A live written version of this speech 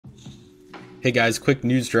Hey guys, quick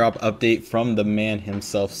news drop update from the man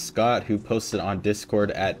himself, Scott, who posted on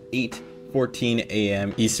Discord at 8:14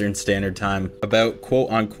 a.m. Eastern Standard Time about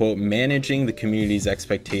quote-unquote managing the community's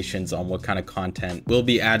expectations on what kind of content will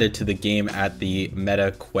be added to the game at the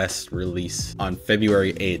Meta Quest release on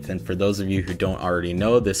February 8th. And for those of you who don't already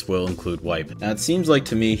know, this will include wipe. Now, it seems like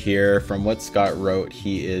to me here, from what Scott wrote,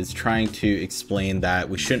 he is trying to explain that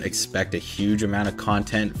we shouldn't expect a huge amount of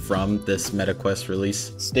content from this Meta Quest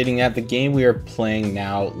release, stating that the game we are playing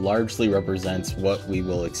now largely represents what we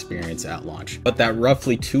will experience at launch, but that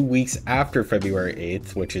roughly 2 weeks after February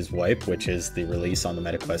 8th, which is wipe, which is the release on the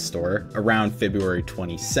MetaQuest store, around February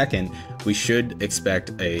 22nd, we should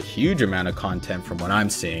expect a huge amount of content from what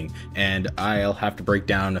I'm seeing, and I'll have to break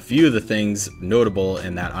down a few of the things notable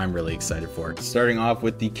and that I'm really excited for. Starting off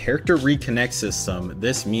with the character reconnect system,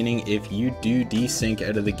 this meaning if you do desync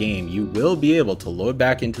out of the game, you will be able to load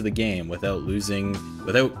back into the game without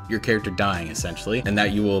your character dying, essentially, and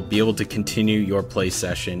that you will be able to continue your play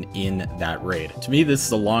session in that raid. To me, this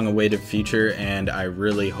is a long-awaited feature, and I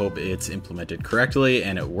really hope it's implemented correctly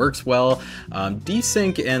and it works well.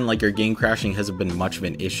 Desync and like your game crashing hasn't been much of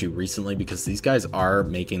an issue recently because these guys are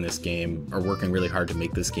making this game, are working really hard to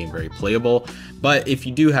make this game very playable. But if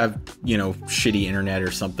you do have, shitty internet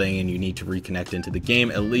or something and you need to reconnect into the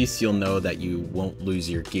game, at least you'll know that you won't lose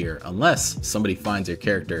your gear unless somebody finds your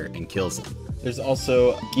character and kills them. There's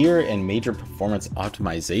also gear and major performance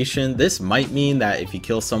optimization. This might mean that if you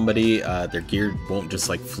kill somebody, their gear won't just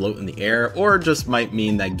like float in the air, or just might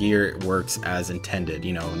mean that gear works as intended.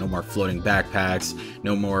 No more floating backpacks,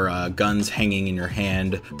 no more guns hanging in your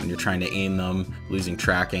hand when you're trying to aim them, losing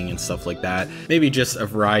tracking and stuff like that. Maybe just a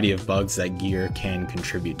variety of bugs that gear can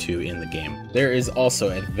contribute to in the game. There is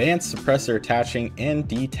also advanced suppressor attaching and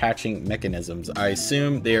detaching mechanisms. I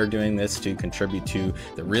assume they are doing this to contribute to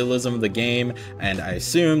the realism of the game, and I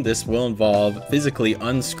assume this will involve physically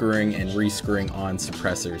unscrewing and rescrewing on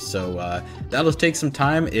suppressors. So that'll take some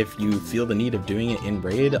time if you feel the need of doing it in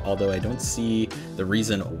raid, although I don't see the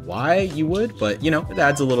reason why you would, but it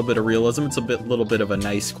adds a little bit of realism. It's a little bit of a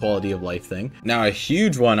nice quality of life thing. Now, a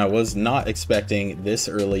huge one I was not expecting this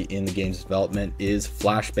early in the game's development is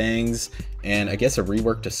flashbangs, and I guess a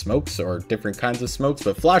rework to smokes or different kinds of smokes,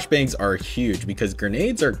 but flashbangs are huge because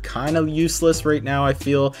grenades are kind of useless right now, I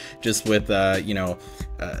feel, just with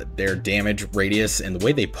their damage radius and the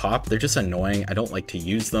way they pop. They're just annoying. I don't like to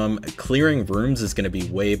use them. Clearing rooms is going to be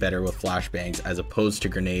way better with flashbangs as opposed to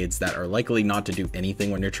grenades that are likely not to do anything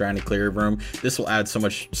when you're trying to clear a room. This will add so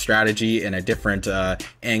much strategy and a different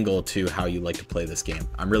angle to how you like to play this game.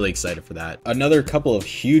 I'm really excited for that. Another couple of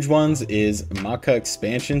huge ones is Maka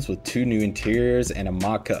expansions with 2 new interiors and a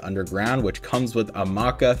Maka underground, which comes with a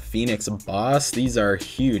Maka Phoenix boss. These are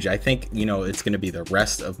huge. I think it's going to be the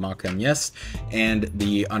rest of Maka Yes, and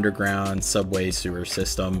the underground subway sewer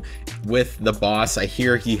system with the boss. I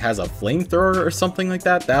hear he has a flamethrower or something like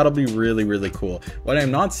that. That'll be really, really cool. What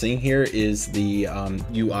I'm not seeing here is the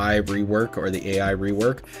UI rework or the AI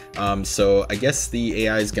rework. So I guess the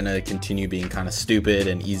AI is going to continue being kind of stupid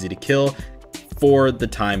and easy to kill for the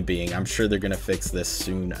time being. I'm sure they're going to fix this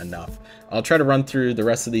soon enough. I'll try to run through the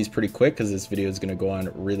rest of these pretty quick because this video is going to go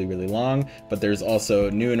on really, really long. But there's also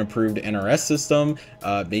new and improved NRS system.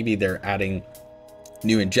 Maybe they're adding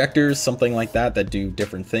new injectors, something like that do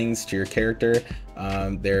different things to your character.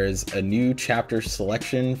 There's a new chapter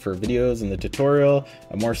selection for videos in the tutorial,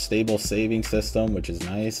 a more stable saving system, which is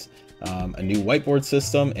nice. A new whiteboard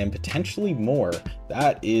system, and potentially more.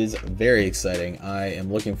 That is very exciting. I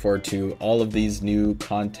am looking forward to all of these new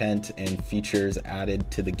content and features added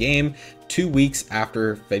to the game 2 weeks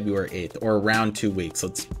after February 8th, or around 2 weeks.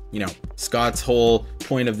 Let's, Scott's whole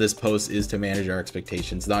point of this post is to manage our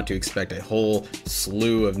expectations, not to expect a whole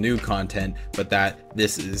slew of new content, but that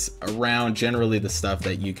this is around generally the stuff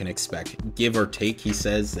that you can expect. Give or take, he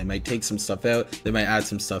says. They might take some stuff out, they might add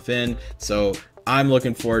some stuff in. So I'm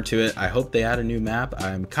looking forward to it. I hope they add a new map.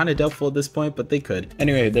 I'm kind of doubtful at this point, but they could.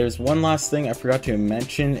 Anyway, there's one last thing I forgot to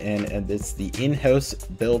mention, and it's the in-house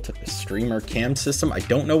built streamer cam system. I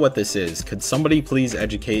don't know what this is. Could somebody please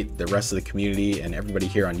educate the rest of the community and everybody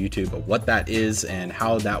here on YouTube of what that is and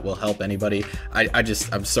how that will help anybody?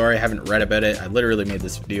 I'm sorry I haven't read about it. I literally made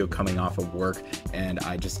this video coming off of work, and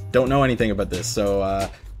I just don't know anything about this. So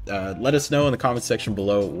let us know in the comment section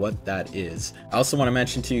below what that is. I also want to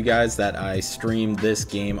mention to you guys that I stream this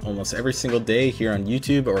game almost every single day here on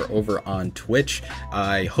YouTube or over on Twitch.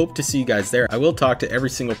 I hope to see you guys there. I will talk to every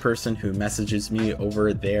single person who messages me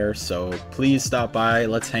over there, so please stop by,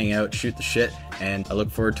 let's hang out, shoot the shit, and I look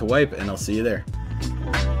forward to wipe, and I'll see you there.